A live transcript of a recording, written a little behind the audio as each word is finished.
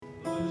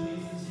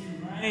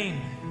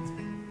reign.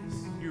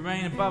 You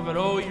reign above it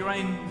all. You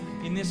reign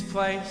in this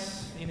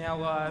place, in our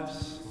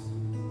lives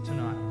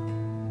tonight.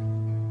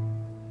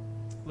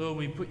 Lord,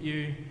 we put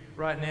you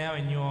right now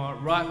in your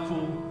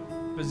rightful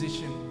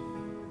position,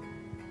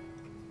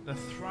 the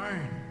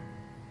throne.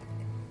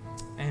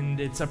 And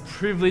it's a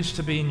privilege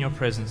to be in your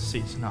presence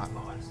here tonight,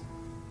 Lord.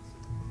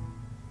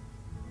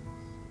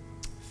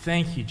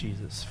 Thank you,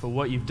 Jesus, for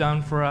what you've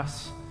done for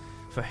us,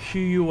 for who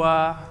you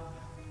are,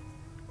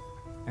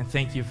 and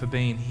thank you for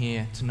being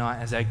here tonight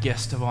as our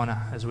guest of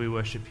honor as we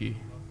worship you.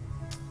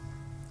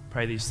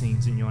 Pray these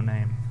things in your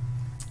name.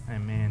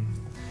 Amen.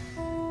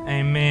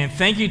 Amen.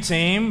 Thank you,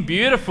 team.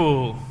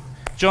 Beautiful.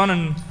 John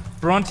and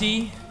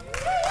Bronte.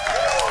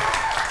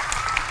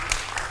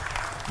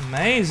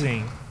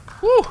 Amazing.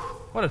 Woo,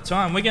 what a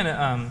time. We're going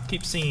to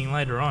keep singing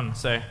later on,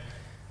 so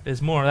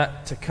there's more of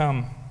that to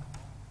come.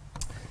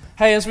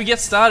 Hey, as we get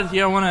started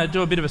here, I want to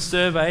do a bit of a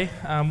survey.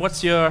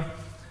 What's your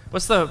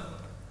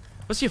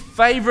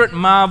favourite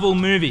Marvel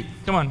movie?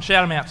 Come on,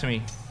 shout them out to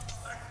me.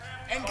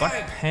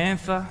 Black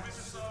Panther,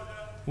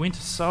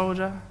 Winter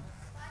Soldier,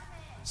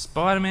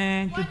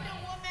 Spider-Man.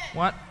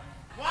 What?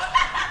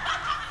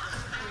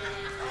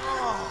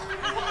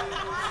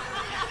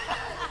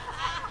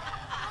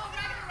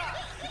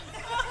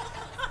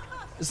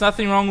 There's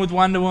nothing wrong with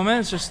Wonder Woman,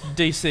 it's just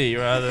DC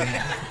rather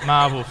than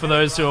Marvel, for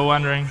those who are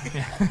wondering.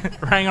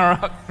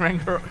 Ragnarok?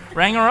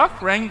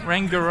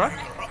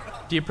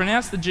 Do you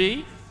pronounce the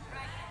G?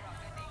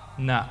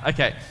 No,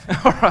 okay.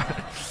 All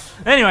right.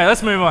 Anyway,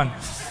 let's move on.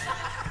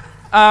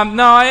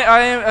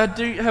 I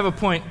do have a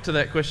point to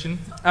that question.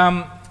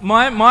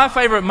 My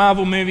favourite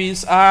Marvel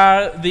movies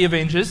are The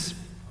Avengers.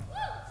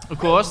 Of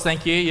course,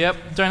 thank you, yep.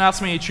 Don't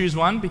ask me to choose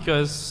one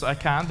because I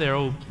can't. They're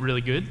all really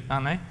good,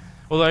 aren't they?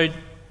 Although,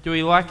 do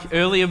we like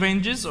early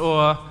Avengers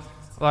or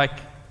like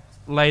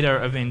later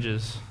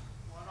Avengers?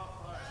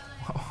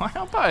 Why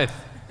not both?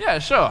 Yeah,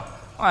 sure.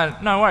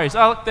 No worries.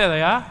 Oh, look, there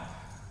they are.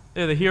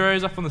 They're the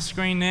heroes up on the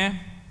screen there.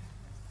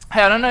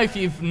 Hey, I don't know if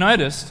you've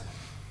noticed,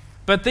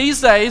 but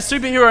these days,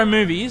 superhero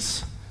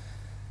movies,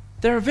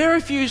 there are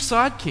very few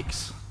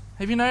sidekicks.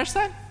 Have you noticed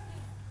that?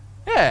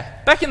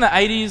 Yeah. Back in the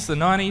 80s, the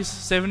 90s,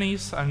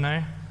 70s, I don't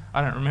know.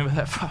 I don't remember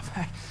that far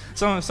back.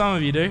 Some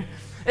of you do.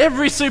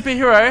 Every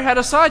superhero had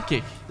a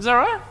sidekick. Is that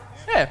right?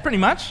 Yeah, pretty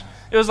much.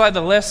 It was like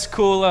the less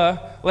cool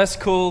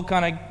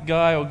kind of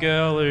guy or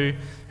girl who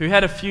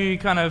had a few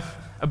kind of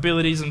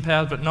abilities and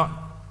powers, but not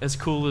as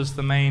cool as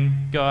the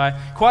main guy.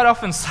 Quite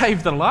often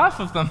saved the life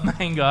of the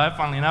main guy,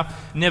 funnily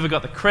enough. Never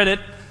got the credit.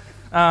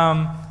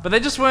 But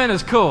they just weren't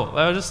as cool.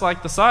 They were just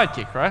like the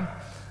sidekick, right?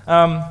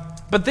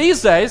 But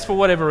these days, for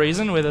whatever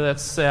reason, whether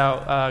that's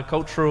our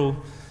culture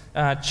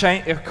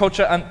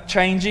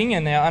changing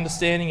and our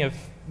understanding of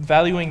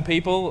valuing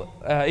people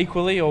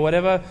equally or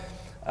whatever,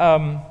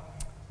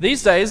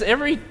 these days,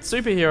 every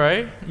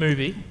superhero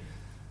movie,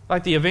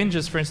 like the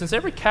Avengers, for instance,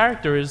 every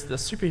character is the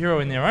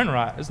superhero in their own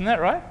right. Isn't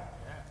that right?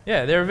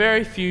 Yeah, there are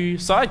very few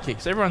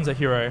sidekicks. Everyone's a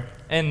hero.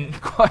 And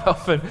quite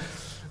often,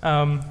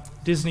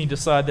 Disney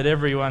decide that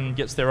everyone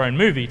gets their own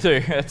movie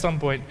too at some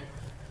point,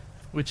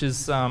 which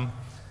is,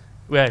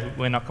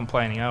 we're not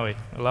complaining, are we?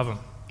 I love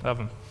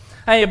them.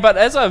 Hey, but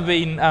as I've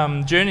been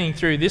journeying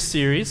through this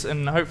series,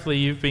 and hopefully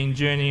you've been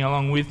journeying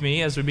along with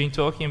me as we've been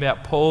talking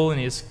about Paul and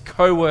his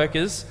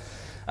co-workers,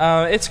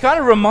 it's kind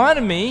of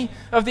reminded me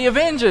of the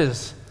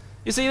Avengers.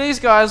 You see, these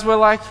guys were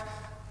like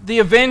the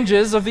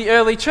Avengers of the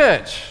early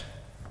church.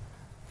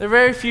 There are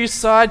very few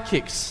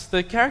sidekicks.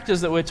 The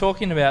characters that we're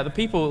talking about, the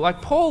people,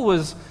 like Paul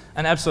was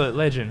an absolute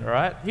legend,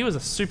 right? He was a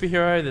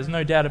superhero, there's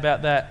no doubt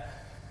about that.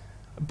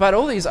 But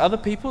all these other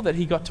people that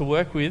he got to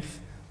work with,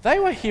 they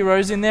were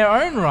heroes in their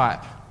own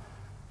right.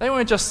 They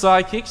weren't just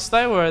sidekicks,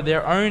 they were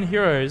their own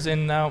heroes.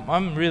 And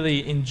I'm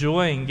really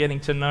enjoying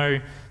getting to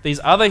know these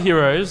other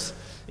heroes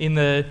in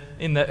the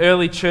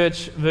early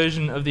church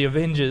version of the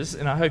Avengers,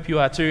 and I hope you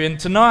are too. And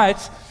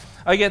tonight,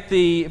 I get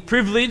the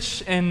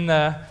privilege and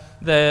the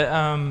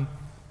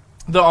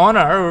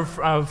honor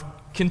of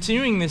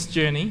continuing this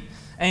journey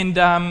and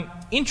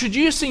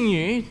introducing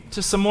you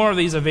to some more of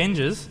these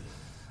Avengers.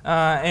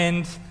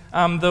 The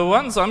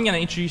ones I'm going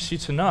to introduce you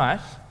tonight,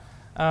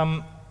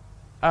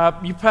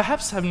 you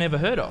perhaps have never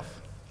heard of.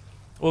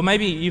 Or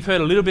maybe you've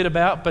heard a little bit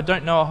about, but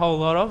don't know a whole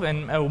lot of,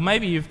 or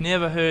maybe you've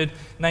never heard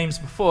names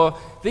before.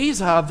 These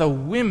are the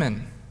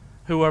women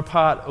who are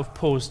part of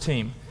Paul's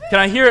team. Can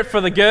I hear it for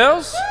the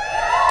girls?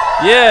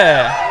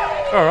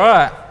 Yeah. All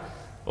right.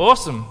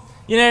 Awesome.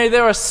 You know,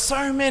 there are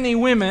so many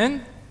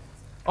women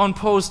on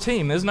Paul's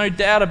team. There's no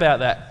doubt about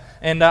that.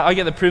 And I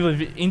get the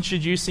privilege of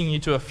introducing you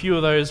to a few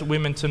of those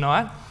women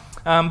tonight.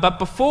 But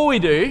before we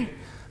do,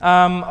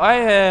 I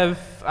have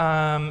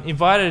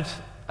invited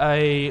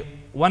a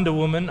Wonder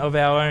Woman of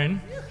our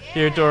own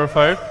here at Door of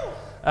Hope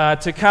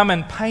to come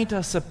and paint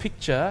us a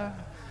picture,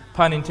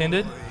 pun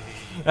intended,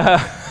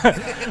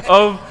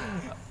 of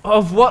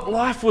what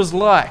life was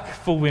like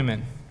for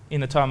women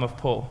in the time of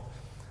Paul.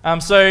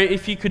 So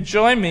if you could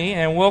join me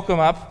and welcome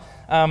up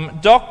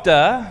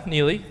Dr.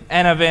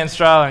 Anna Van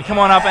Stralen. Come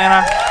on up,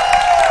 Anna.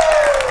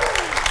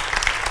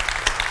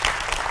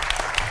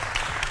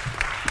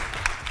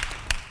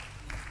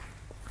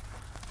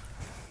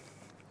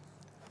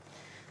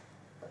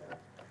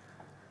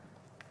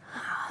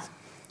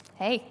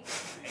 Hey.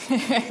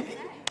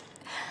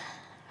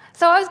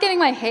 So I was getting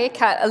my hair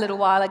cut a little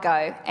while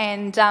ago,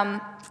 and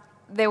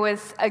there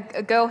was a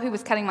girl who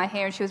was cutting my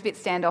hair, and she was a bit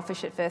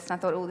standoffish at first, and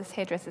I thought, oh, this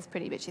hairdresser's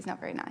pretty, but she's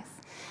not very nice.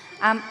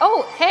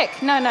 Oh,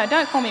 heck, no,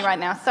 don't call me right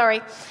now,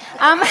 sorry.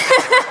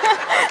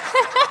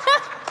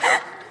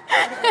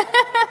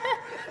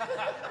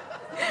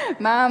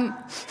 Mum.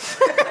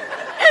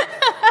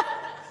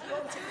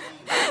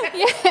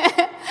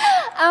 Yeah.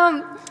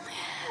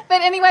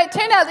 But anyway, it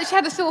turned out that she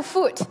had a sore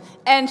foot,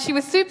 and she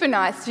was super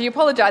nice. She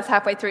apologised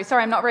halfway through.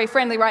 Sorry, I'm not very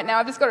friendly right now.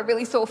 I've just got a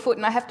really sore foot,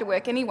 and I have to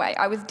work anyway.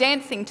 I was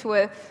dancing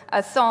to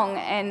a song,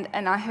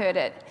 and I heard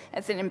it.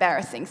 It's an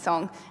embarrassing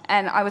song.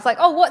 And I was like,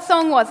 oh, what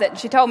song was it? And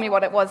she told me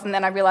what it was, and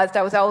then I realised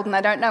I was old and I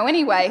don't know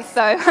anyway.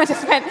 So I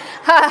just went,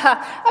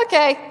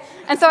 okay.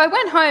 And so I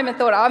went home and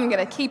thought, oh, I'm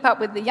going to keep up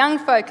with the young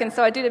folk. And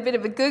so I did a bit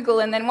of a Google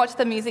and then watched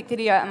the music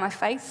video, and my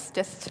face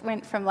just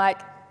went from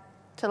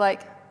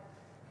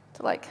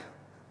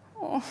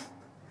oh,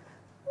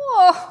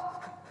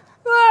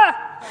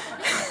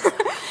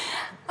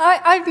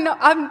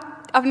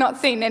 I've not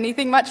seen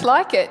anything much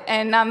like it,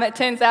 and it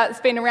turns out it's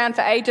been around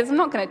for ages. I'm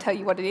not going to tell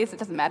you what it is; it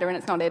doesn't matter, and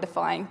it's not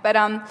edifying. But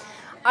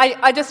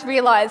I just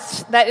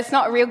realised that it's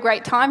not a real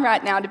great time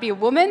right now to be a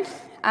woman,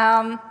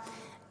 and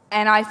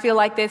I feel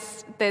like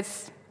there's the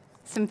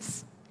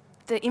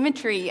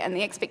imagery and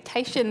the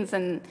expectations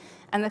and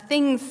the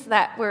things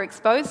that we're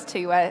exposed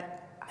to are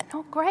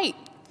not great.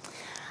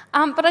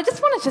 But I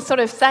just wanted to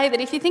sort of say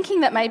that if you're thinking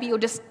that maybe you'll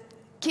just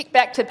kick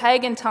back to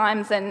pagan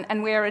times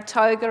and wear a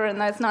toga and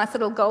those nice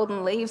little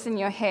golden leaves in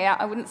your hair,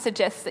 I wouldn't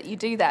suggest that you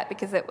do that,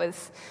 because it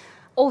was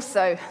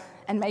also,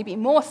 and maybe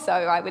more so,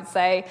 I would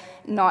say,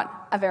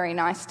 not a very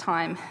nice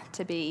time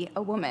to be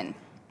a woman.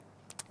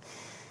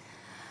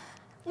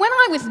 When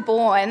I was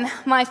born,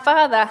 my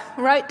father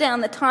wrote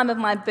down the time of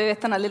my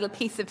birth on a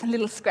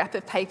little scrap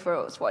of paper.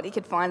 It was what he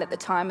could find at the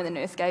time, and the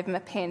nurse gave him a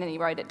pen and he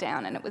wrote it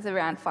down, and it was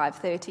around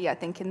 5:30, I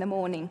think, in the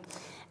morning.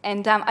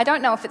 And I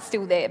don't know if it's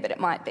still there, but it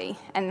might be.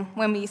 And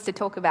when we used to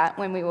talk about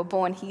when we were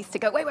born, he used to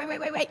go, wait,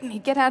 and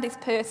he'd get out his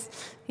purse.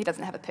 He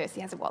doesn't have a purse, he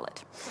has a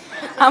wallet.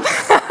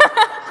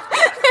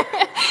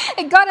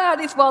 He got out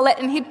his wallet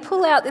and he'd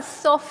pull out this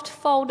soft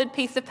folded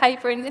piece of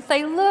paper and he'd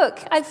say, look,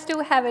 I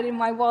still have it in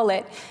my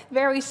wallet.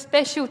 Very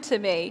special to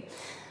me.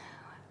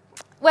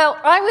 Well,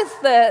 I was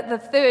the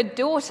third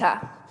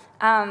daughter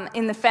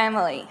in the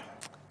family.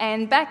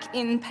 And back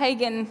in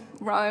pagan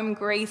Rome,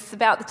 Greece,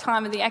 about the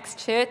time of the Acts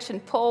Church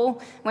and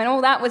Paul, when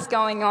all that was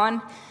going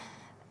on,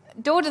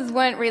 daughters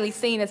weren't really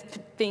seen as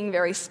being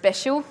very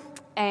special.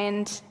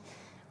 And,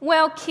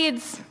 well,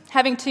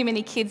 having too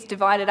many kids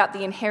divided up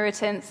the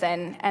inheritance,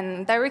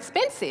 and they were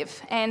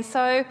expensive. And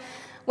so,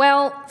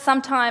 well,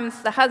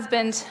 sometimes the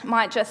husband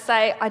might just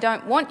say, I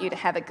don't want you to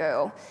have a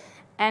girl.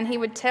 And he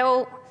would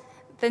tell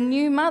the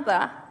new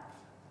mother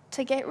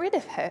to get rid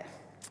of her.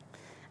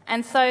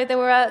 And so there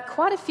were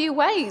quite a few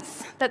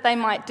ways that they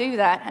might do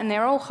that, and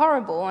they're all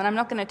horrible, and I'm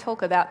not going to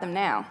talk about them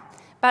now.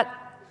 But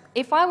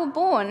if I were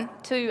born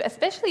to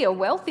especially a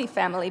wealthy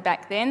family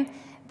back then,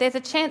 there's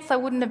a chance I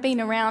wouldn't have been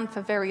around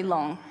for very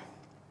long.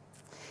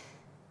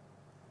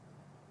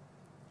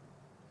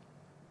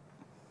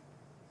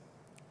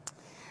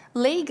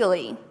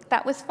 Legally,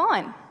 that was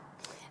fine.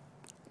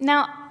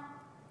 Now,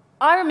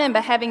 I remember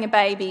having a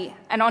baby,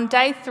 and on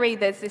day 3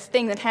 there's this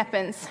thing that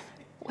happens.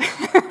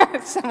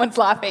 Someone's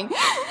laughing.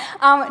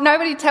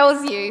 Nobody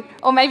tells you,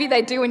 or maybe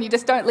they do and you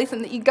just don't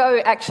listen, that you go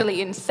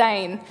actually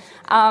insane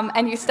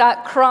and you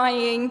start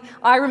crying.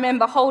 I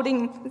remember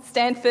holding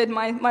Stanford,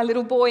 my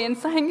little boy, and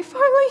saying, if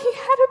only he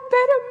had a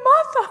better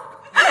mother.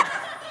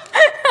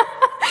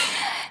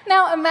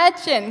 Now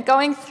imagine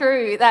going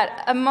through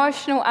that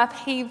emotional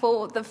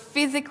upheaval, the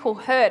physical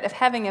hurt of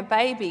having a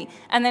baby,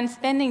 and then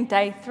spending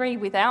day 3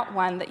 without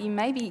one that you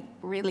maybe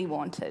really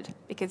wanted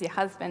because your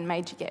husband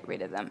made you get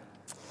rid of them.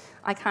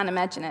 I can't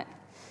imagine it.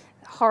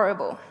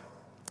 Horrible.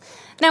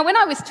 Now, when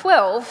I was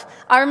 12,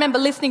 I remember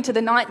listening to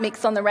the night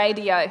mix on the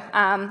radio,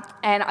 and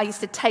I used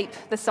to tape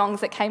the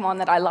songs that came on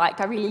that I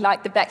liked. I really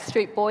liked the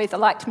Backstreet Boys. I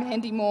liked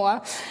Mandy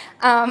Moore.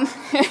 And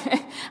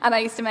I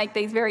used to make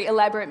these very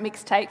elaborate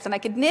mixtapes, and I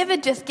could never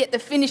just get the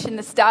finish and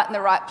the start in the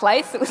right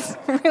place. It was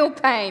a real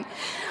pain.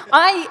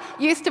 I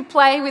used to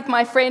play with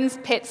my friend's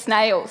pet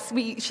snails.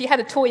 She had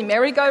a toy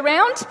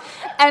merry-go-round,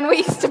 and we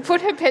used to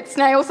put her pet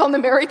snails on the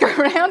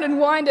merry-go-round and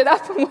wind it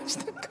up and watch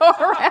them go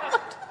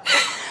around.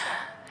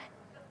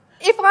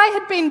 If I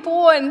had been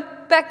born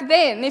back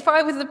then, if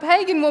I was a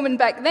pagan woman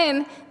back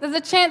then, there's a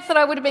chance that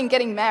I would have been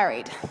getting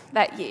married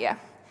that year.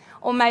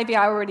 Or maybe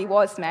I already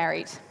was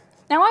married.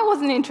 Now, I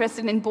wasn't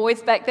interested in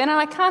boys back then, and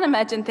I can't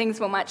imagine things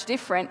were much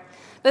different.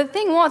 But the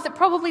thing was, it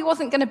probably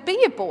wasn't going to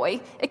be a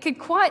boy. It could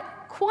quite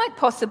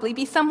possibly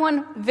be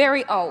someone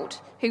very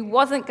old who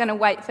wasn't going to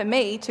wait for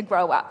me to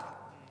grow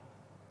up.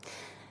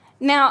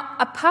 Now,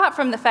 apart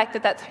from the fact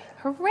that that's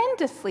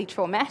horrendously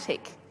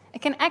traumatic,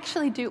 it can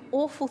actually do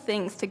awful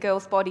things to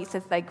girls' bodies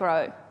as they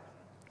grow.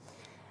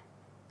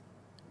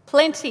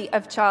 Plenty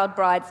of child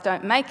brides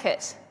don't make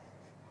it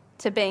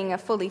to being a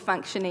fully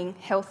functioning,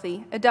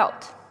 healthy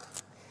adult.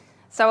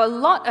 So a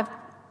lot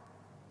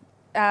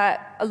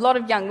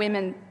of young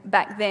women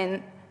back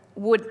then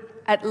would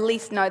at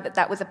least know that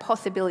that was a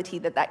possibility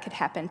that that could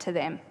happen to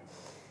them.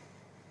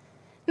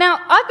 Now,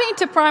 I've been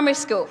to primary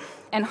school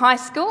and high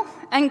school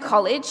and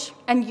college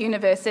and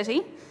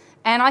university,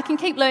 and I can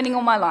keep learning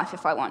all my life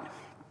if I want.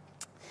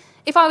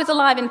 If I was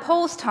alive in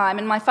Paul's time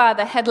and my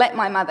father had let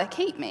my mother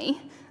keep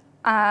me,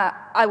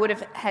 I would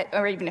have had,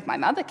 or even if my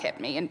mother kept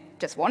me and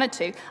just wanted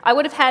to, I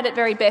would have had at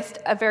very best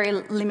a very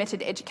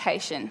limited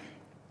education.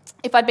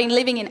 If I'd been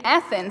living in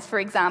Athens, for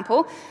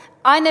example,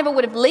 I never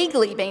would have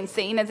legally been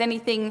seen as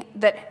anything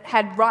that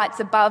had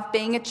rights above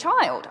being a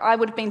child. I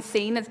would have been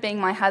seen as being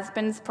my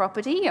husband's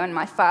property and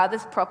my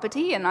father's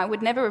property, and I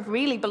would never have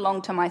really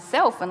belonged to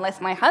myself unless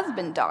my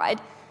husband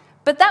died.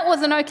 But that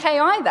wasn't okay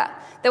either.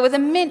 There was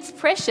immense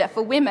pressure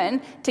for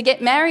women to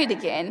get married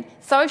again,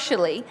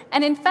 socially,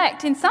 and in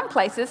fact, in some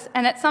places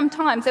and at some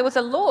times, there was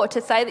a law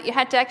to say that you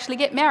had to actually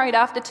get married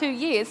after 2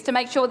 years to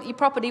make sure that your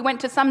property went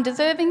to some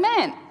deserving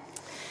man.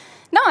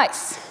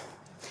 Nice.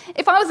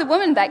 If I was a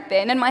woman back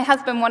then and my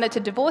husband wanted to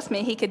divorce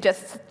me, he could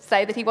just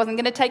say that he wasn't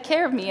going to take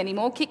care of me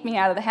anymore, kick me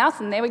out of the house,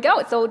 and there we go,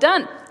 it's all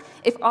done.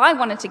 If I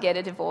wanted to get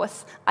a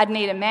divorce, I'd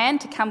need a man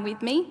to come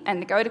with me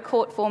and to go to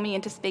court for me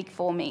and to speak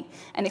for me.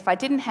 And if I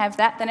didn't have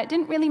that, then it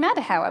didn't really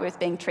matter how I was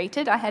being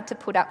treated. I had to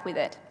put up with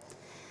it.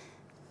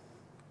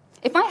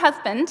 If my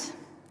husband...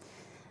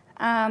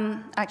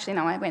 actually,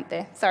 no, I went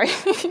there. Sorry.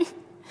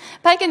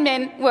 Pagan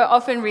men were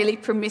often really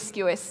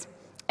promiscuous.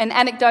 And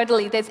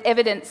anecdotally, there's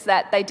evidence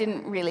that they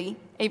didn't really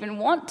even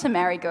want to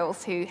marry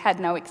girls who had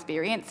no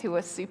experience, who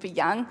were super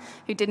young,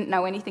 who didn't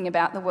know anything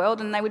about the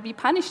world, and they would be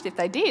punished if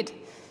they did.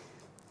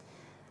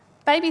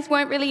 Babies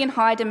weren't really in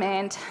high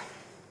demand.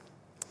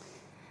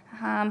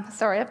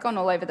 Sorry, I've gone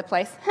all over the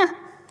place.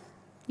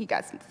 You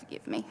guys can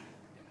forgive me.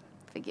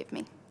 Forgive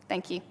me.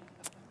 Thank you.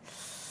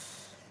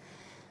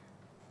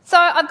 So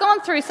I've gone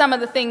through some of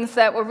the things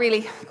that were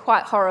really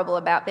quite horrible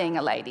about being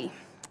a lady.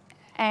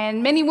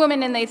 And many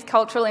women in these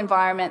cultural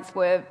environments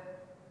were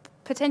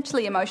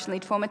potentially emotionally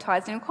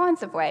traumatised in all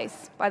kinds of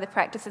ways by the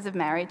practices of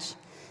marriage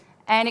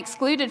and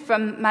excluded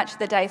from much of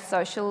the day's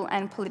social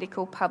and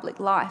political public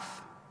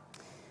life.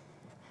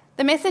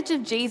 The message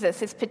of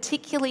Jesus is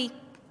particularly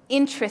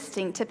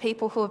interesting to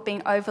people who have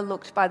been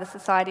overlooked by the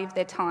society of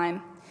their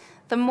time.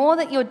 The more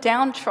that you're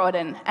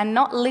downtrodden and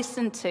not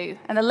listened to,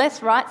 and the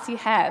less rights you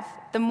have,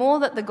 the more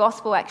that the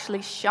gospel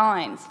actually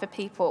shines for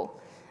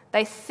people.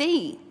 They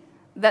see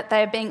that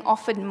they are being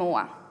offered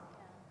more.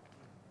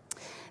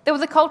 There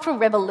was a cultural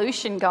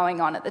revolution going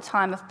on at the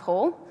time of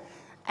Paul,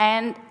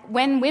 and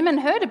when women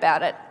heard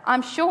about it,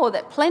 I'm sure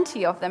that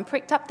plenty of them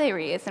pricked up their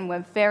ears and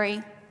were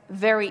very,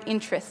 very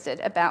interested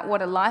about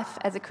what a life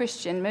as a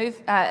Christian,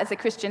 as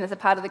a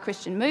part of the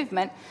Christian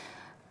movement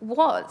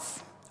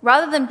was.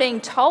 Rather than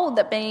being told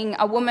that being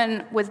a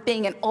woman was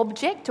being an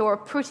object or a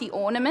pretty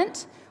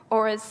ornament,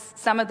 or as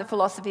some of the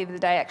philosophy of the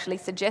day actually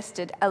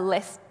suggested, a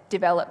less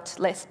developed,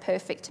 less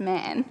perfect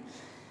man,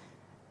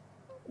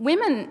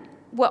 women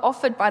were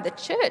offered by the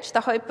church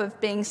the hope of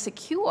being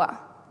secure,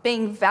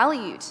 being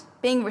valued,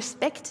 being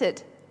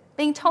respected,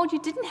 being told you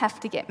didn't have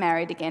to get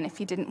married again if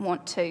you didn't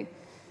want to,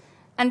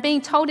 and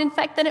being told, in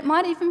fact, that it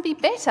might even be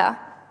better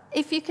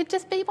if you could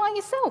just be by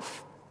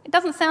yourself. It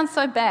doesn't sound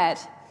so bad.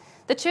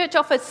 The church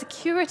offered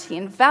security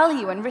and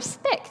value and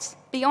respect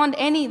beyond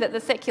any that the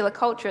secular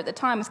culture at the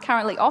time was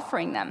currently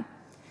offering them.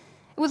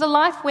 It was a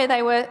life where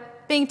they were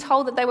being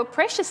told that they were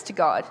precious to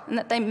God and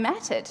that they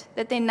mattered,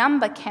 that their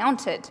number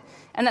counted,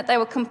 and that they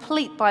were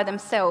complete by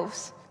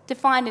themselves,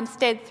 defined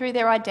instead through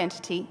their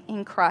identity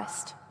in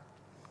Christ.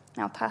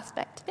 Now I'll pass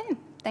back to Ben.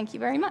 Thank you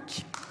very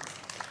much.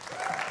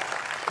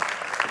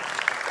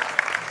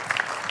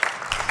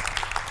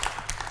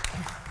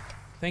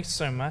 Thanks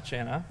so much,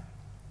 Anna.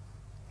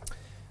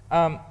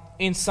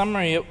 In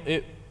summary,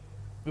 it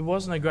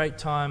wasn't a great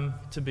time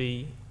to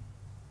be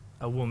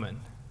a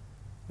woman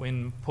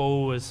when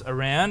Paul was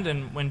around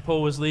and when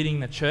Paul was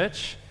leading the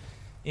church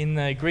in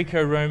the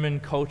Greco-Roman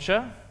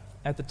culture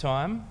at the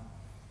time.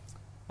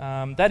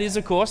 That is,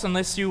 of course,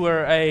 unless you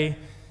were a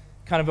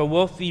kind of a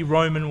wealthy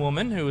Roman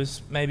woman who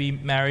was maybe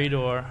married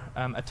or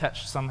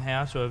attached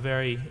somehow to a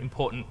very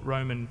important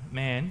Roman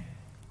man,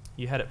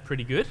 you had it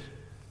pretty good.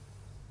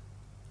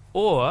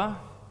 Or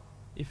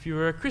if you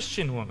were a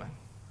Christian woman.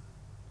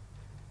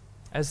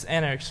 As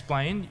Anna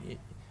explained,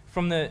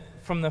 from the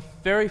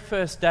very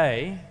first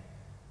day,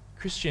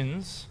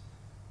 Christians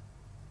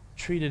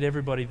treated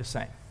everybody the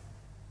same,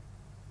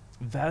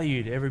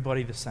 valued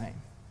everybody the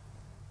same.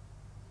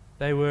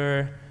 They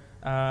were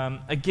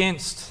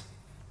against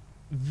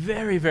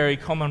very, very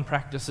common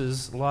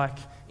practices like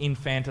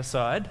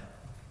infanticide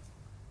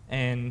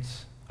and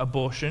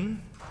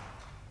abortion,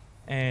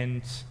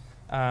 and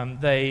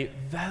they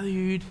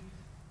valued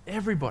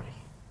everybody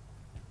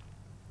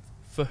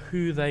for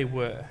who they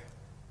were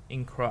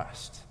in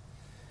Christ.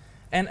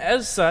 And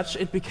as such,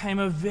 it became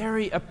a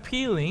very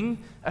appealing,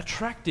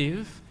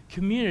 attractive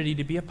community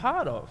to be a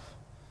part of.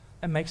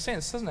 It makes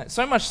sense, doesn't it?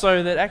 So much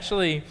so that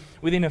actually,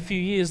 within a few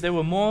years, there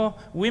were more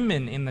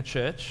women in the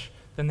church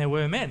than there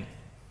were men,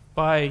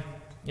 by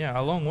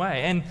a long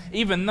way. And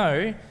even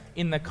though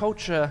in the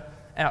culture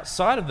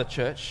outside of the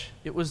church,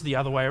 it was the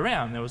other way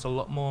around. There was a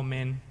lot more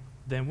men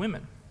than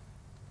women.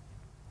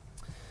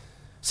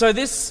 So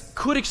this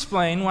could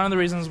explain one of the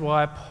reasons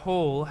why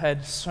Paul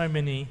had so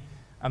many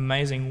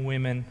amazing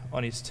women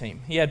on his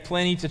team. He had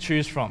plenty to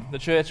choose from. The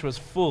church was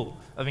full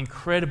of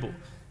incredible,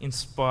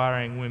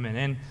 inspiring women.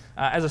 And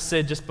as I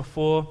said just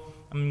before,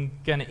 I'm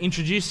going to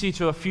introduce you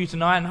to a few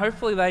tonight, and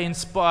hopefully they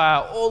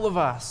inspire all of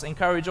us,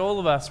 encourage all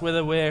of us,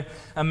 whether we're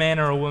a man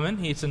or a woman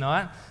here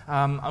tonight.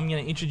 I'm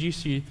going to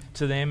introduce you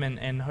to them,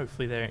 and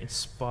hopefully they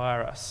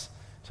inspire us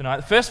tonight.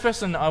 The first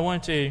person I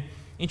want to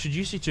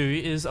introduce you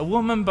to is a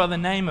woman by the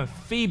name of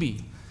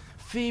Phoebe.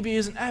 Phoebe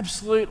is an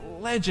absolute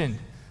legend,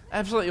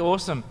 absolutely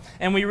awesome.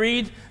 And we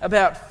read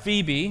about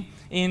Phoebe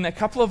in a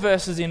couple of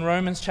verses in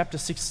Romans chapter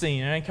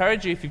 16. And I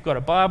encourage you, if you've got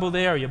a Bible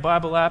there or your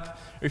Bible app,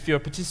 or if you're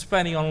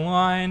participating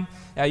online,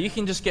 you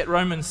can just get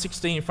Romans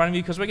 16 in front of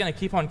you, because we're going to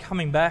keep on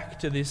coming back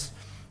to this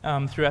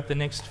throughout the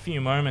next few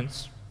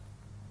moments.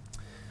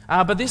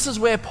 But this is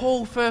where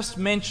Paul first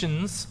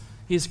mentions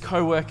his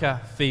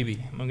co-worker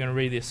Phoebe. I'm going to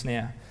read this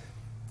now.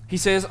 He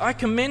says, "I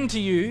commend to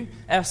you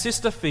our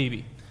sister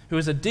Phoebe, who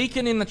is a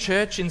deacon in the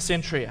church in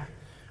Centuria.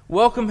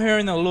 Welcome her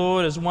in the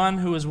Lord as one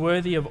who is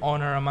worthy of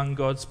honor among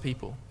God's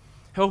people.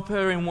 Help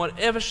her in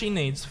whatever she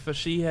needs, for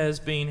she has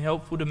been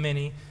helpful to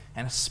many,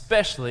 and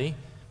especially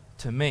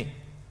to me."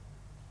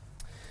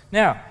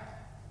 Now,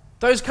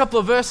 those couple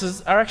of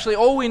verses are actually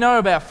all we know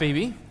about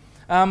Phoebe,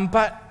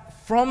 but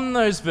from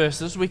those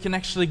verses we can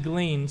actually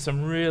glean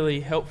some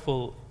really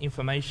helpful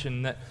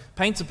information that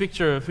paints a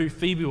picture of who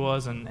Phoebe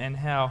was and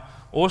how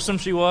awesome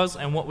she was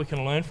and what we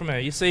can learn from her.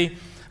 You see,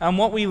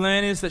 what we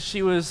learn is that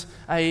she was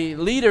a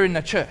leader in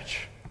the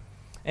church.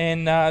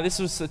 And this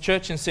was the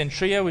church in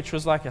Centuria, which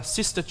was like a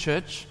sister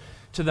church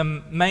to the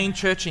main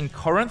church in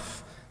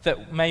Corinth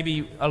that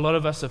maybe a lot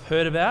of us have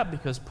heard about,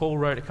 because Paul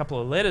wrote a couple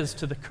of letters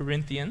to the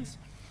Corinthians.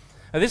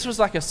 This was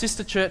like a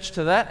sister church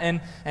to that,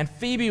 and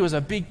Phoebe was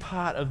a big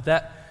part of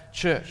that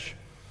church.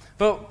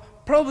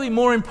 But probably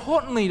more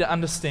importantly to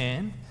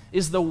understand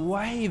is the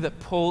way that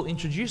Paul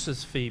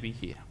introduces Phoebe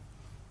here.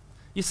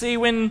 You see,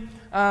 when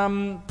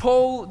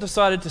Paul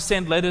decided to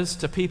send letters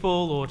to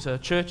people or to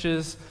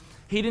churches,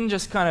 he didn't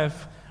just kind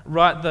of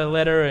write the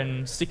letter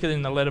and stick it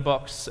in the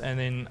letterbox and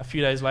then a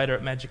few days later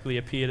it magically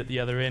appeared at the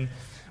other end.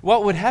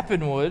 What would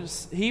happen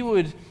was he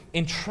would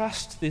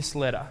entrust this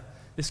letter,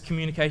 this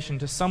communication,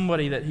 to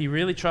somebody that he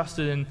really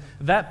trusted, and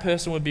that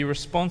person would be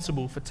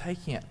responsible for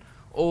taking it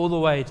all the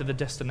way to the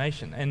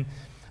destination.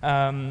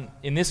 And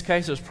in this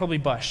case, it was probably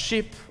by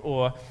ship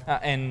or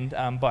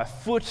by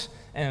foot,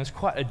 and it was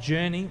quite a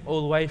journey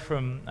all the way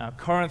from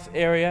Corinth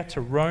area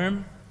to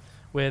Rome,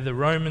 where the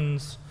Roman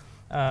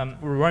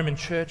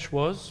church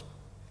was.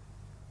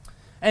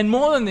 And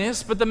more than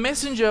this, but the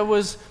messenger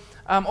was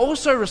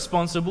also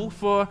responsible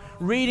for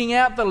reading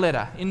out the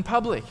letter in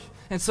public.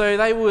 And so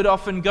they would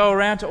often go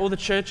around to all the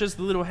churches,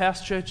 the little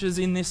house churches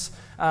in this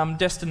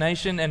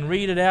destination, and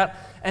read it out.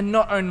 And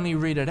not only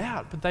read it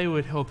out, but they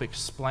would help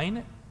explain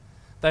it.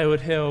 They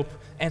would help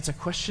answer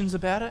questions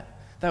about it.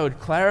 They would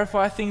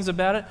clarify things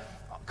about it,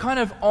 kind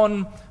of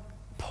on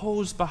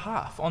Paul's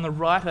behalf, on the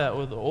writer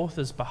or the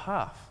author's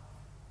behalf.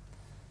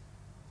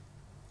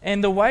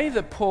 And the way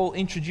that Paul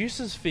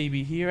introduces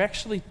Phoebe here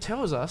actually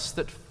tells us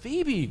that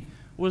Phoebe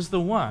was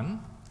the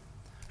one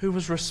who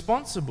was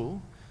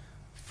responsible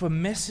for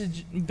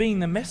being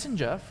the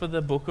messenger for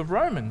the book of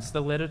Romans,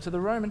 the letter to the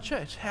Roman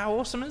church. How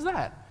awesome is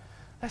that?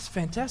 That's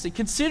fantastic.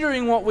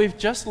 Considering what we've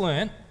just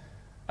learnt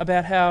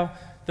about how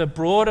the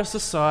broader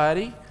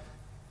society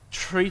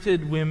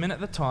treated women at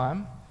the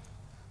time,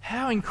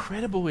 how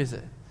incredible is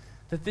it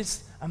that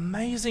this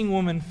amazing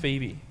woman,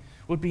 Phoebe,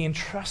 would be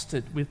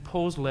entrusted with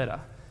Paul's letter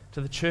to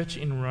the church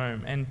in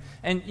Rome.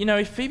 And you know,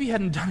 if Phoebe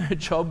hadn't done her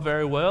job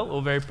very well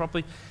or very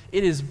properly,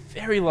 it is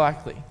very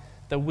likely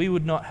that we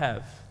would not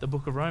have the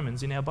book of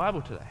Romans in our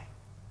Bible today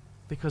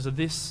because of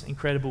this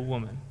incredible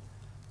woman.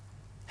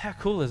 How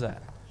cool is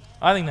that?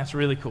 I think that's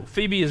really cool.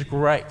 Phoebe is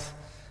great.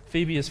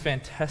 Phoebe is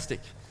fantastic.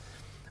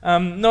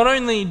 Not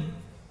only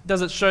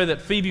does it show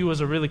that Phoebe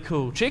was a really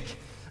cool chick,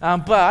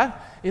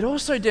 but it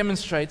also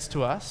demonstrates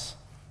to us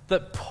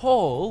that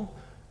Paul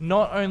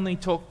not only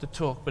talked the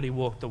talk, but he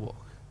walked the walk.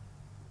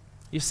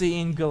 You see,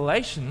 in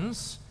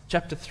Galatians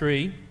chapter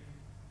 3,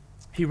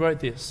 he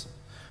wrote this: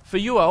 "For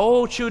you are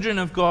all children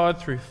of God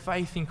through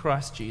faith in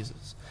Christ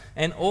Jesus,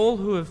 and all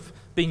who have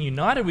been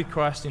united with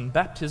Christ in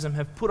baptism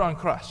have put on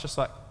Christ," just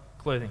like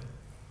clothing.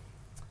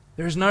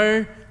 "There is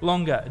no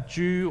longer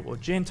Jew or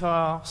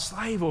Gentile,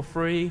 slave or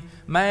free,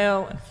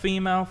 male and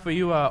female, for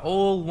you are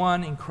all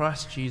one in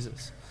Christ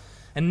Jesus.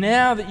 And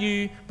now that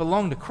you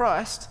belong to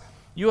Christ,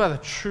 you are the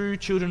true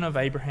children of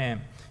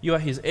Abraham. You are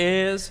his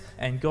heirs,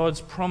 and God's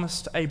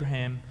promise to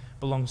Abraham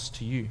belongs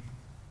to you."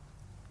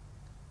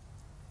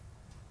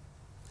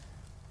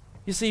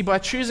 You see, by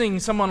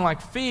choosing someone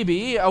like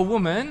Phoebe, a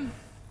woman,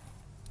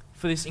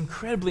 for this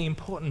incredibly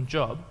important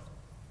job,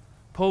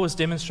 Paul was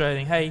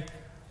demonstrating, hey,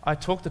 I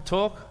talk the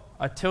talk.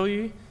 I tell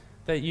you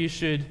that you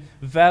should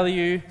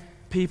value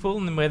people,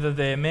 and whether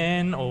they're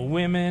men or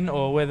women,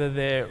 or whether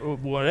they're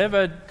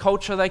whatever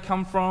culture they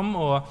come from,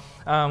 or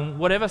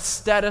whatever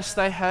status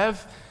they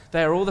have,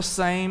 they are all the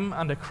same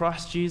under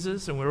Christ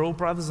Jesus, and we're all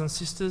brothers and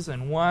sisters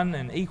and one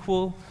and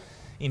equal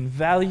in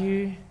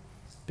value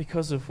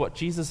because of what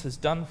Jesus has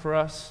done for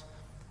us.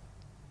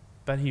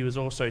 But he was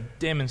also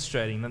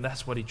demonstrating that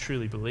that's what he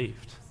truly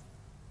believed.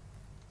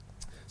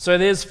 So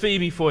there's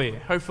Phoebe for you.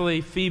 Hopefully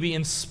Phoebe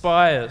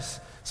inspires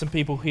some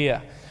people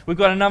here. We've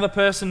got another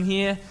person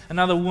here,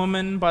 another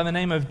woman by the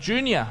name of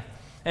Junia.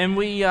 And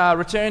we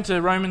return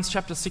to Romans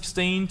chapter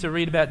 16 to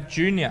read about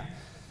Junia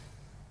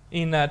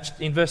in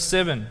verse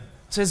 7.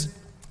 It says,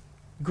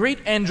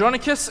 "Greet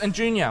Andronicus and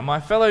Junia, my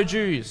fellow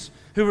Jews,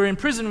 who were in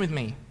prison with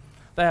me.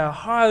 They are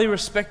highly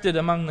respected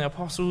among the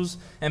apostles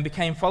and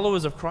became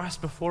followers of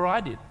Christ before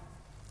I did."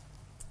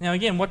 Now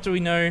again, what do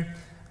we know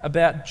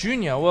about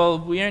Junia? Well,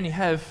 we only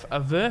have a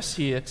verse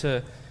here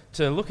to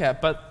look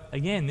at, but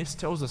again, this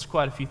tells us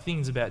quite a few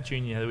things about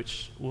Junia,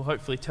 which will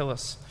hopefully tell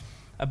us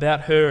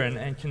about her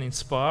and can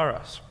inspire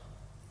us.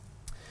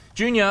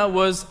 Junia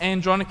was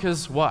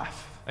Andronicus'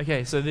 wife.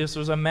 Okay, so this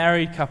was a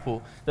married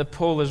couple that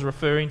Paul is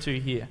referring to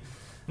here.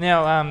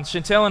 Now,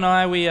 Chantel and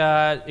I, we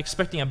are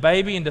expecting a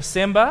baby in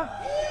December,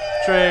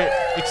 which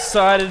we're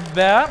excited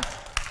about.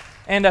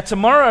 And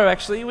tomorrow,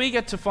 actually, we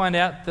get to find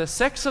out the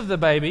sex of the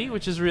baby,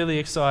 which is really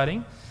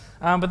exciting.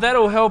 But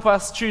that'll help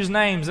us choose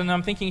names, and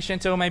I'm thinking,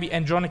 Chantel, maybe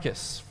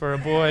Andronicus for a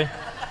boy.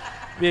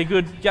 Be a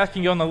good, that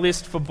can go on the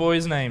list for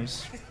boys'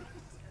 names,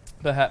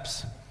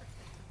 perhaps.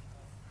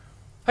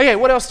 Okay,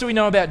 what else do we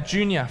know about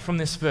Junia from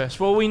this verse?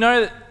 Well, we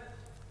know that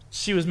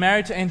she was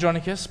married to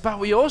Andronicus, but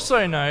we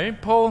also know,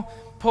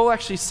 Paul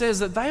actually says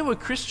that they were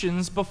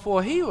Christians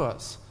before he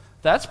was.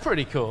 That's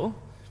pretty cool.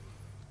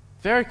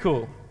 Very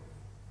cool.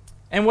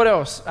 And what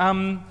else?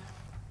 Paul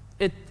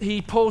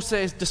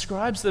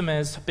describes them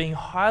as being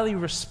highly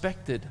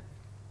respected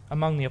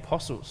among the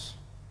apostles.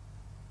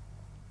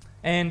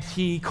 And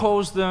he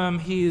calls them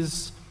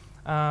his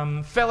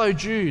fellow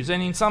Jews,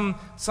 and in some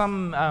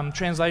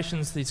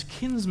translations, his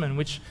kinsmen,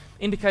 which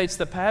indicates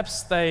that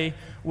perhaps they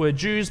were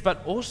Jews,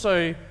 but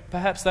also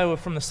perhaps they were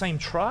from the same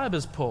tribe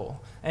as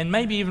Paul, and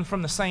maybe even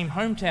from the same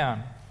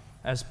hometown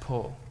as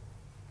Paul.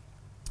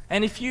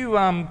 And if you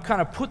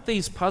kind of put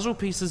these puzzle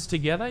pieces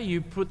together,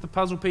 you put the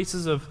puzzle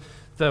pieces of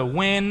the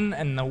when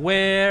and the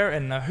where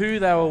and the who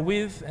they were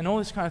with and all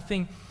this kind of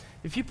thing,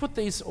 if you put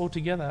these all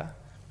together,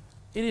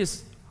 it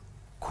is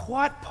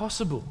quite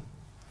possible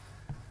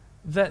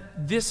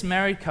that this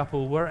married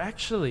couple were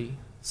actually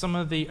some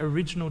of the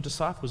original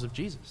disciples of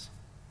Jesus.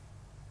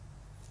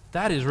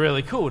 That is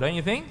really cool, don't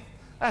you think?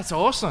 That's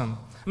awesome.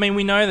 I mean,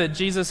 we know that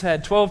Jesus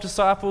had 12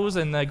 disciples,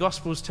 and the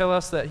Gospels tell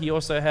us that he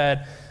also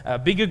had a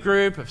bigger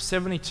group of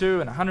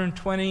 72 and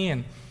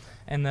 120,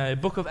 and the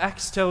book of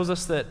Acts tells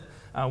us that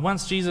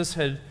once Jesus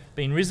had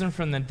been risen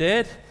from the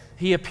dead,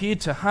 he appeared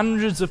to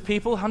hundreds of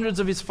people, hundreds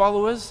of his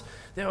followers.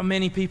 There were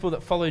many people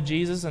that followed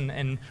Jesus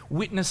and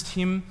witnessed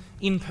him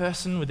in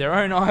person with their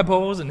own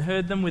eyeballs and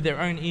heard them with their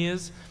own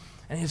ears.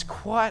 And it's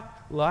quite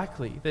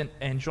likely that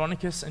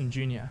Andronicus and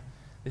Junia,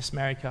 this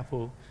married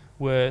couple,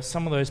 were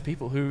some of those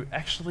people who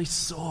actually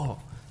saw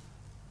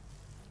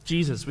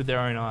Jesus with their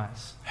own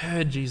eyes,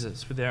 heard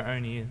Jesus with their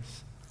own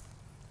ears,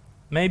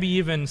 maybe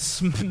even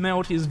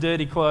smelt his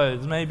dirty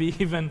clothes, maybe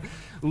even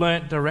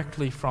learnt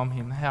directly from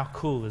him. How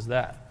cool is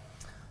that?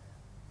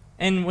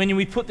 And when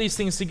we put these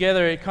things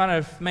together, it kind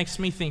of makes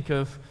me think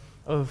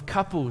of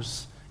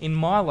couples in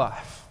my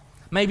life.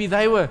 Maybe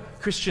they were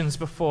Christians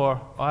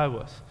before I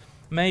was.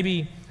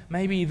 Maybe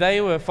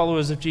they were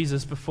followers of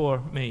Jesus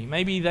before me.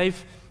 Maybe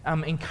they've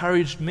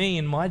encouraged me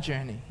in my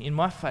journey, in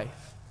my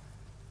faith.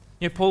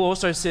 You know, Paul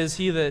also says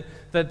here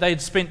that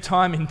they'd spent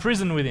time in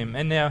prison with him,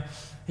 and now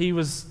he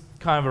was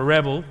kind of a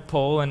rebel,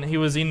 Paul, and he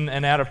was in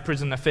and out of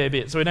prison a fair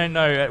bit. So we don't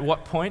know at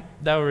what point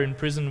they were in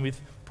prison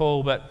with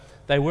Paul, but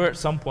they were at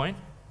some point.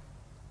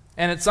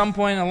 And at some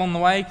point along the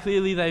way,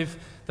 clearly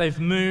they've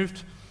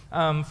moved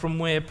from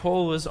where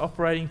Paul was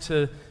operating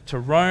to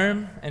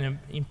Rome and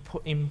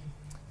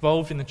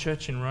involved in the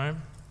church in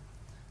Rome.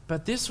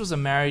 But this was a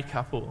married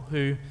couple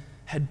who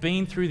had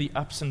been through the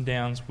ups and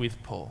downs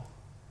with Paul.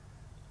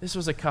 This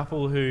was a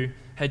couple who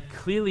had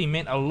clearly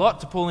meant a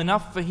lot to Paul,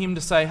 enough for him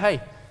to say, hey,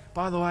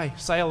 by the way,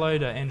 say hello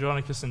to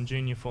Andronicus and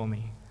Junia for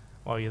me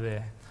while you're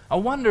there. I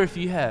wonder if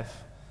you have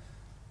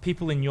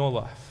people in your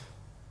life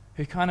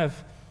who kind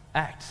of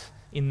act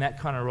in that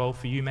kind of role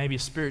for you, maybe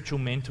spiritual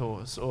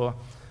mentors or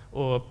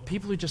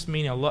people who just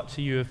mean a lot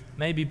to you, have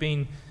maybe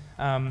been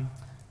kind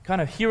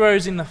of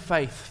heroes in the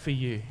faith for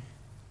you,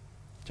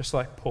 just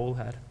like Paul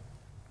had.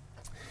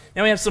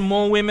 Now we have some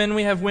more women.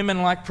 We have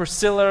women like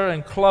Priscilla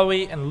and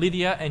Chloe and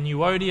Lydia and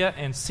Euodia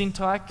and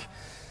Syntyche.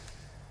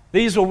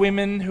 These were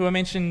women who are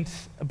mentioned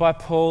by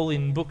Paul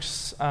in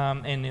books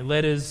and in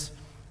letters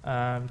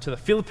to the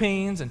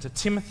Philippines and to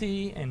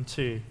Timothy and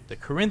to the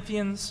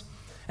Corinthians.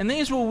 And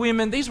these were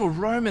women, these were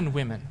Roman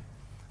women.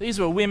 These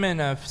were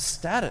women of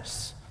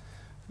status.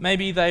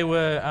 Maybe they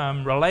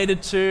were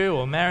related to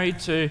or married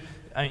to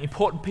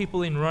important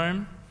people in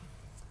Rome.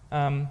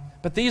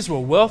 But these were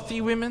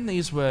wealthy women,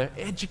 these were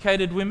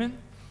educated women,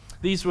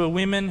 these were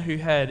women who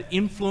had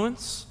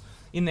influence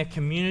in their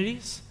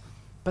communities,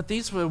 but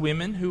these were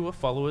women who were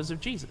followers of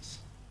Jesus.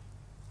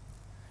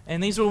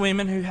 And these were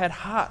women who had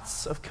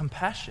hearts of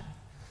compassion.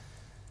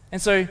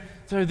 And so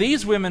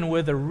these women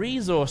were the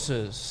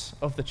resources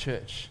of the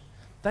church.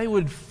 They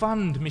would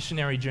fund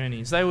missionary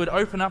journeys. They would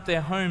open up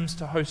their homes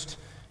to host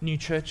new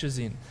churches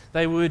in.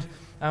 They would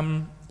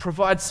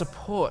provide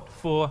support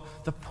for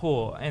the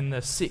poor and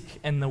the sick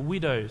and the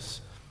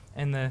widows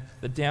and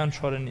the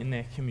downtrodden in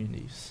their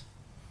communities.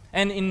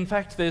 And in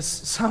fact, there's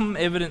some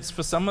evidence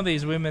for some of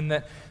these women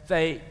that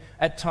they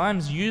at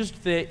times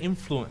used their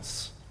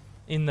influence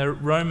in the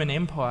Roman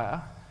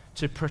Empire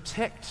to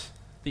protect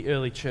the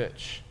early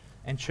church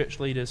and church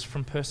leaders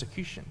from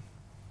persecution.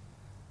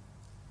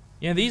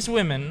 These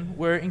women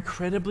were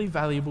incredibly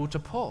valuable to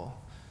Paul.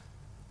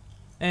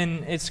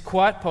 And it's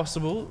quite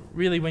possible,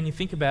 really, when you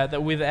think about it,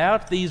 that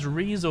without these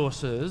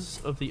resources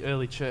of the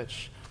early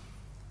church,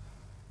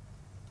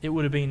 it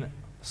would have been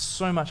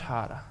so much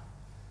harder.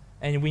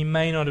 And we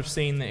may not have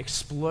seen the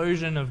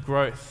explosion of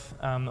growth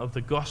of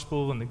the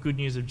gospel and the good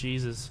news of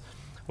Jesus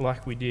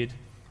like we did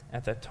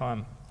at that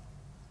time.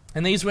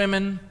 And these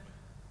women,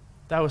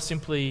 they were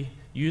simply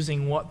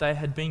using what they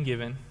had been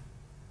given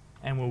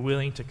and were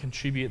willing to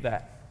contribute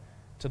that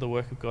to the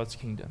work of God's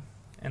kingdom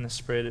and the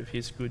spread of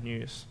his good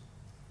news.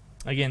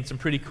 Again, some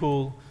pretty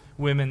cool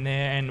women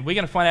there. And we're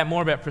going to find out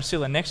more about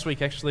Priscilla next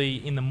week,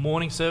 actually, in the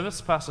morning service.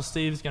 Pastor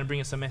Steve is going to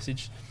bring us a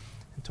message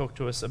and talk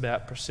to us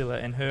about Priscilla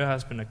and her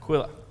husband,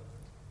 Aquila.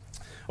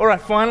 All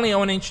right, finally, I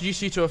want to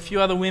introduce you to a few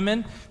other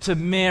women, to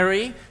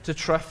Mary, to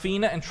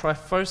Tryphena and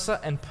Tryphosa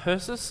and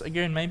Persis.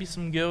 Again, maybe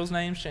some girls'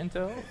 names,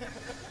 Chantel.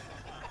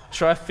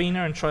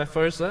 Tryphena and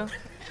Tryphosa.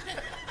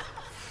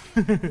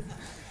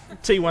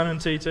 T1 and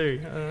T2.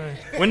 I don't know.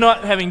 We're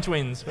not having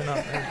twins. We're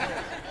not.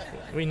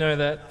 We know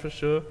that for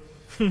sure.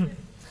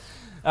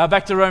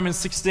 Back to Romans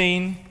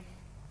 16.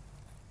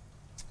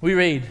 We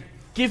read,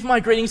 "Give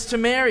my greetings to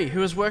Mary, who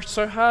has worked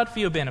so hard for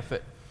your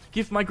benefit.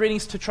 Give my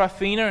greetings to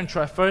Tryphena and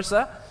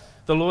Tryphosa,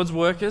 the Lord's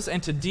workers,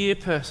 and to dear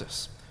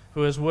Persis,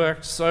 who has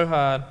worked so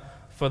hard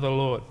for the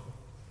Lord."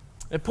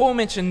 Paul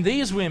mentioned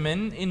these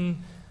women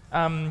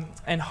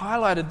and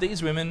highlighted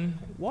these women.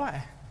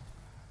 Why?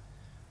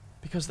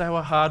 Because they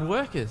were hard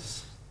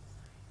workers.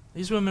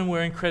 These women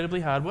were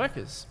incredibly hard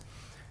workers.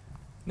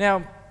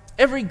 Now,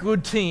 every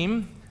good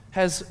team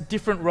has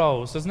different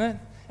roles, doesn't it?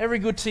 Every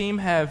good team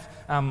have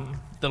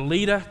the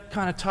leader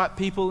kind of type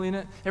people in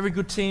it. Every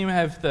good team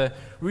have the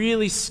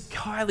really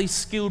highly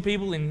skilled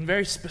people in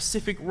very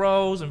specific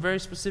roles and very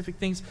specific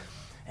things.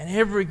 And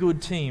every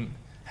good team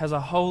has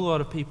a whole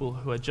lot of people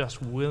who are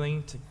just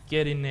willing to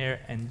get in there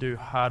and do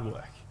hard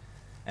work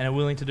and are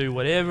willing to do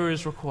whatever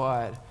is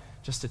required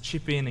just to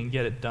chip in and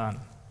get it done.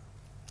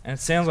 And it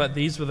sounds like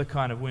these were the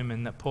kind of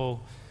women that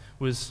Paul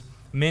was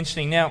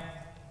mentioning. Now,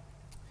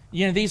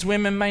 these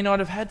women may not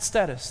have had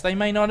status. They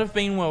may not have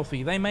been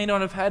wealthy. They may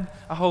not have had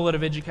a whole lot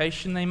of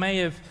education. They may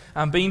have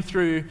been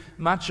through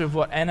much of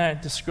what Anna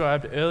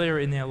described earlier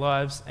in their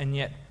lives, and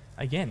yet,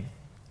 again,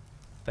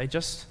 they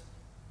just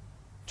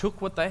took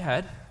what they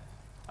had,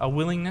 a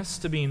willingness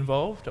to be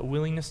involved, a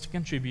willingness to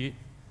contribute,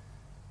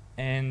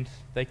 and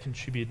they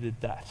contributed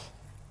that.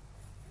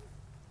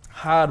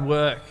 Hard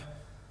work,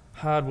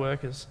 hard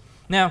workers.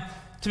 Now,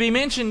 to be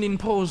mentioned in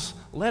Paul's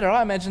letter,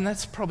 I imagine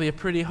that's probably a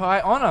pretty high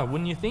honor,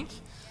 wouldn't you think?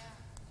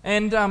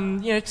 And,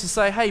 to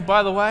say, hey,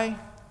 by the way,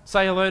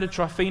 say hello to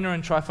Tryphena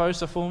and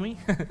Tryphosa for me.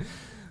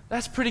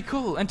 That's pretty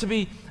cool. And to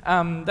be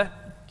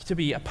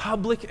a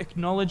public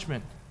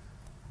acknowledgement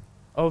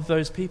of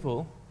those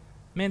people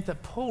meant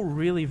that Paul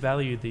really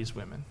valued these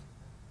women.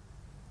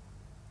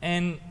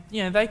 And,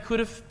 they could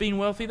have been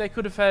wealthy. They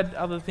could have had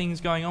other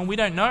things going on. We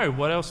don't know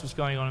what else was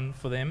going on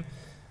for them.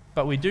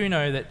 But we do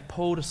know that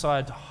Paul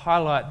decided to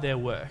highlight their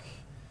work,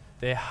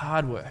 their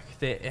hard work,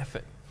 their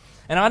effort.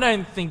 And I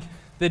don't think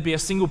there'd be a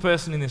single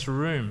person in this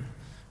room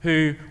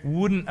who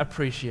wouldn't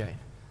appreciate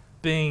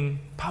being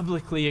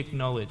publicly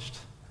acknowledged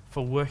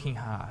for working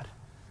hard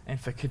and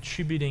for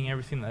contributing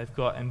everything that they've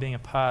got and being a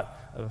part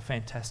of a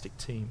fantastic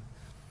team.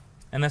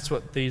 And that's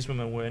what these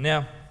women were.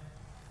 Now,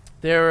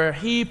 there are a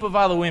heap of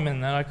other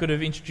women that I could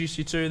have introduced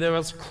you to. There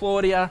was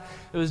Claudia,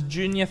 there was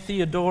Junia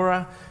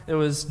Theodora, there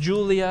was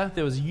Julia,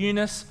 there was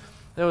Eunice,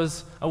 there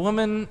was a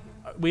woman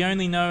we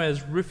only know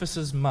as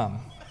Rufus's mum.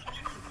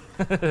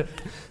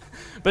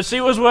 But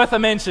she was worth a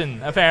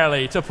mention,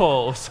 apparently, to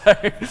Paul.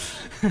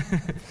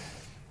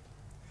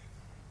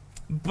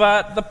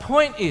 But the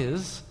point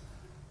is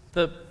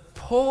that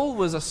Paul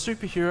was a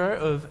superhero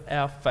of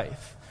our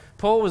faith.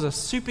 Paul was a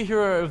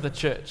superhero of the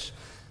church,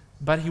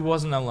 but he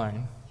wasn't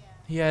alone.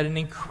 He had an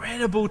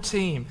incredible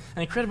team,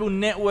 an incredible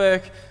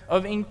network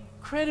of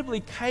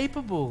incredibly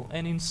capable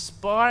and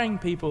inspiring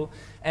people,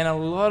 and a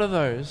lot of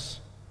those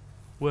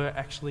were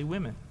actually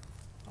women.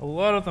 A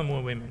lot of them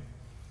were women.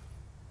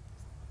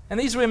 And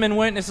these women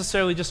weren't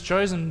necessarily just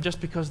chosen just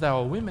because they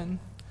were women.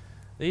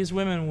 These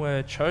women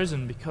were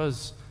chosen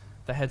because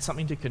they had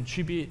something to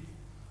contribute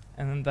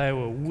and they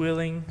were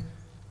willing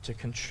to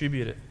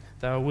contribute it.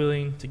 They were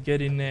willing to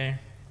get in there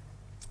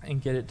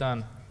and get it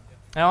done.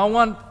 Now, I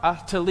want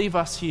to leave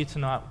us here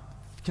tonight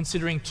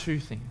considering two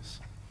things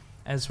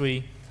as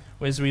we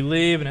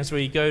live and as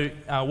we go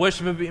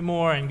worship a bit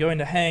more and go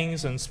into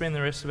hangs and spend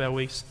the rest of our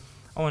weeks.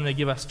 I want to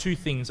give us two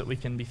things that we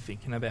can be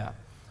thinking about.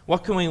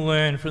 What can we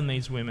learn from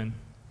these women?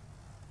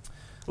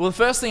 Well, the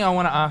first thing I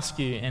want to ask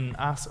you and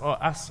us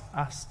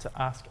to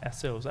ask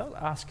ourselves, I'll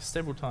ask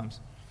several times.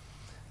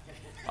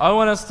 I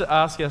want us to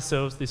ask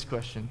ourselves this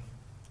question.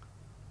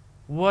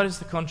 What is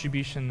the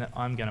contribution that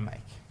I'm going to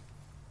make?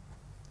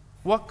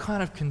 What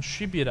kind of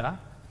contributor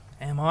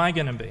am I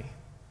going to be?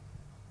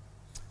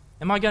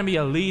 Am I going to be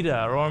a leader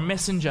or a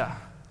messenger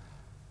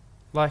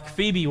like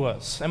Phoebe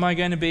was? Am I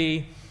going to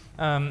be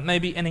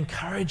maybe an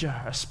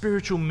encourager, a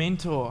spiritual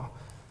mentor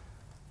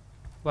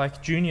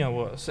like Junior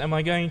was? Am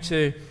I going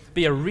to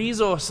be a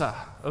resourcer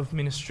of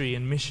ministry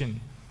and mission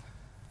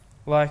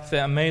like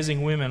the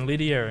amazing women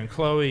Lydia and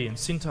Chloe and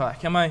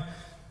Sintai? Am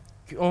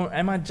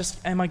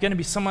I going to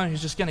be someone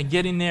who's just going to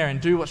get in there and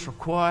do what's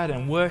required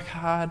and work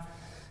hard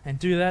and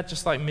do that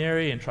just like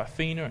Mary and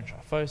Tryphena and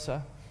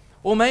Tryphosa?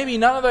 Or maybe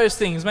none of those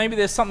things. Maybe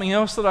there's something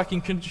else that I can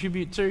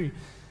contribute to,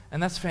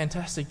 and that's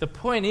fantastic. The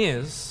point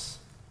is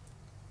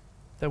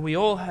that we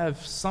all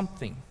have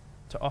something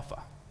to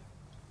offer.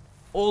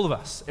 All of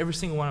us, every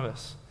single one of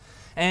us.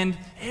 And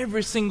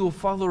every single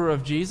follower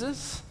of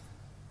Jesus,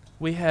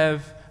 we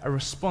have a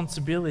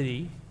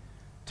responsibility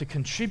to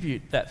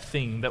contribute that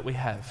thing that we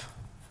have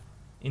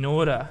in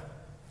order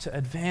to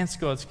advance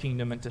God's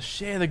kingdom and to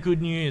share the good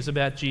news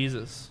about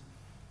Jesus.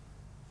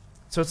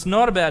 So it's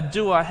not about,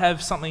 do I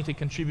have something to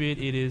contribute?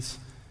 It is,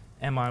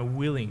 am I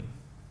willing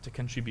to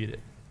contribute it?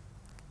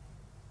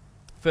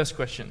 First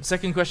question.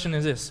 Second question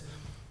is this.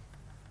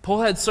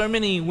 Paul had so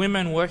many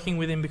women working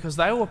with him because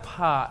they were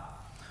part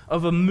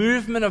of a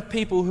movement of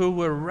people who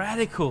were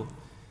radical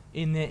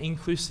in their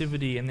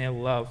inclusivity and their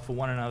love for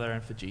one another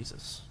and for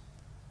Jesus.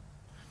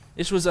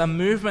 This was a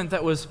movement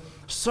that was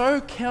so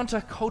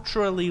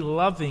counterculturally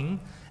loving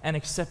and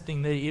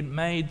accepting that it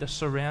made the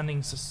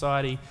surrounding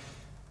society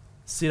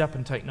sit up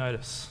and take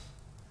notice.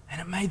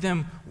 And it made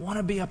them want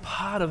to be a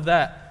part of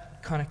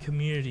that kind of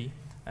community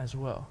as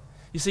well.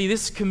 You see,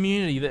 this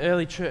community, the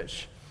early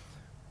church,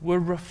 were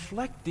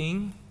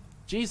reflecting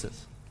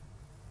Jesus.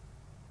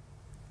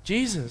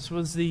 Jesus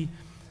was the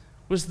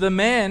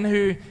man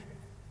who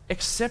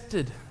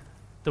accepted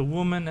the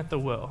woman at the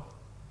well,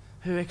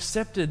 who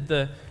accepted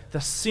the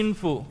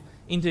sinful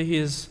into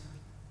his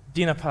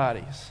dinner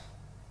parties,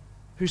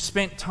 who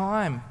spent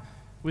time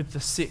with the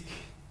sick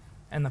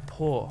and the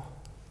poor,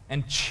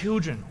 and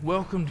children,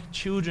 welcomed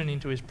children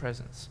into his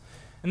presence.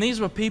 And these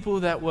were people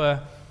that were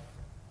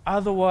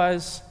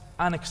otherwise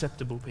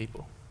unacceptable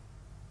people.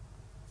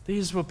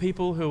 These were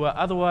people who were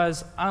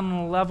otherwise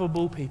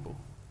unlovable people.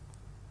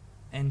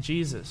 And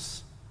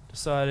Jesus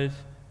decided,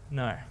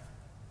 no,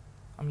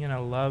 I'm going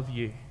to love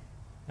you.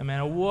 No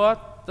matter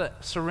what the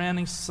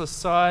surrounding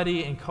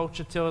society and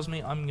culture tells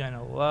me, I'm going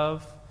to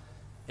love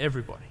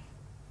everybody.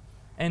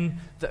 And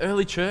the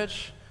early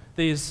church,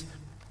 these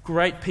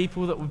great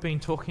people that we've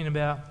been talking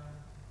about,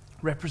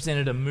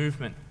 represented a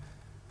movement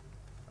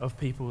of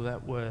people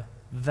that were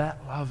that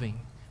loving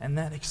and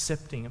that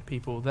accepting of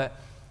people that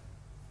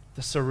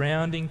the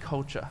surrounding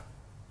culture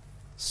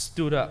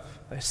stood up,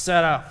 they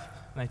sat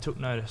up, and they took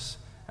notice,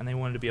 and they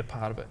wanted to be a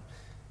part of it.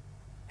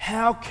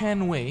 How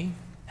can we,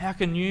 how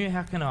can you,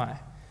 how can I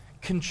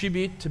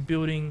contribute to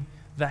building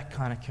that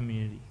kind of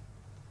community?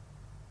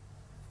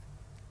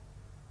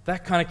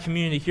 That kind of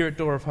community here at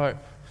Door of Hope,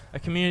 a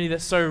community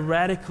that's so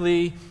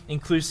radically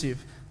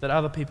inclusive that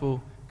other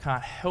people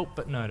can't help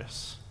but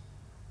notice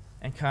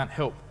and can't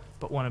help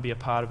but want to be a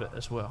part of it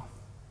as well.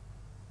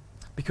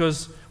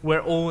 Because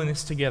we're all in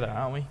this together,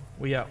 aren't we?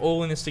 We are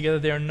all in this together.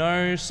 There are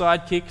no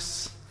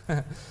sidekicks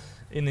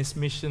in this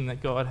mission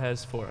that God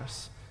has for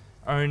us.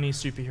 Only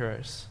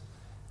superheroes.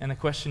 And the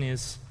question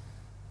is,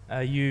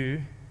 are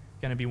you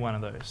going to be one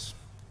of those?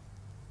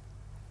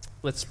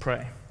 Let's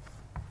pray.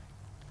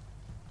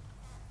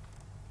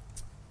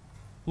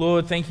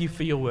 Lord, thank you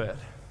for your word.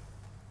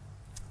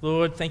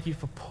 Lord, thank you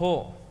for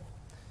Paul.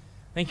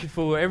 Thank you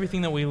for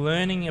everything that we're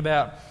learning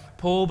about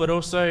Paul, but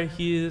also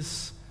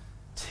his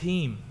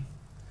team.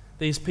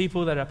 These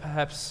people that are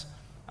perhaps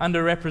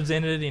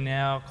underrepresented in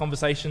our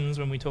conversations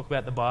when we talk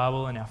about the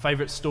Bible and our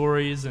favourite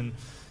stories and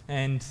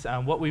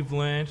what we've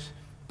learned.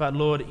 But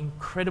Lord,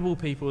 incredible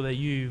people that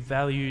you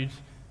valued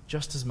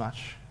just as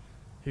much,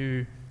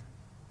 who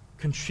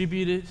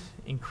contributed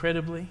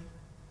incredibly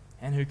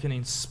and who can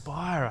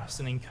inspire us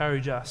and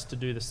encourage us to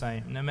do the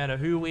same, no matter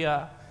who we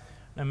are,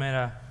 no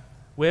matter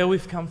where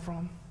we've come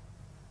from,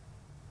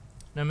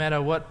 no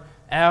matter what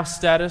our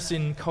status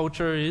in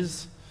culture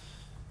is,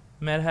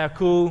 no matter how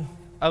cool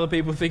other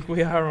people think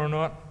we are or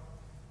not.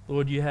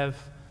 Lord, you have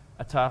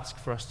a task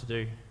for us to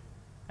do,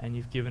 and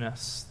you've given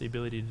us the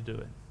ability to do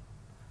it.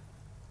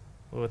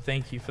 Lord,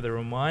 thank you for the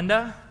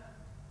reminder,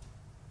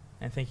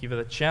 and thank you for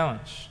the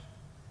challenge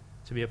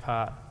to be a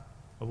part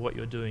of what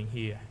you're doing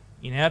here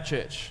in our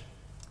church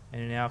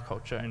and in our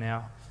culture, in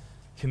our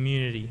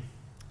community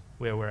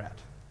where we're at.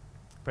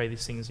 Pray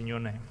these things in your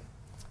name.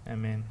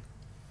 Amen.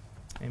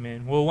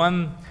 Amen. Well,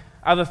 one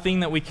other thing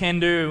that we can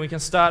do, we can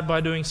start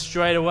by doing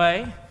straight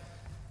away,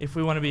 if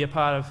we want to be a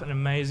part of an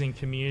amazing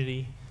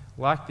community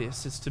like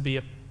this, is to be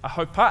a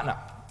Hope Partner.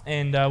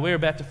 And we're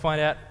about to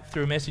find out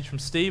through a message from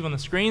Steve on the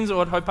screens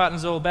what Hope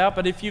Partners is all about.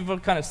 But if you've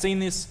kind of seen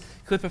this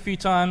clip a few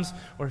times,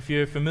 or if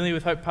you're familiar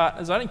with Hope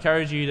Partners, I'd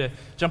encourage you to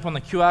jump on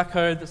the QR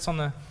code that's on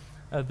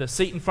the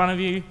seat in front of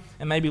you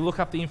and maybe look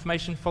up the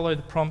information, follow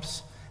the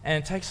prompts.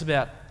 And it takes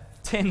about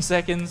 10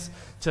 seconds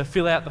to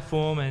fill out the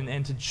form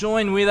and to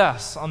join with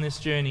us on this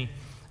journey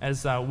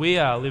as we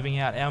are living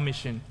out our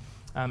mission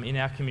in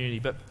our community.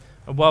 But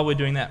while we're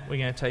doing that, we're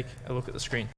going to take a look at the screen.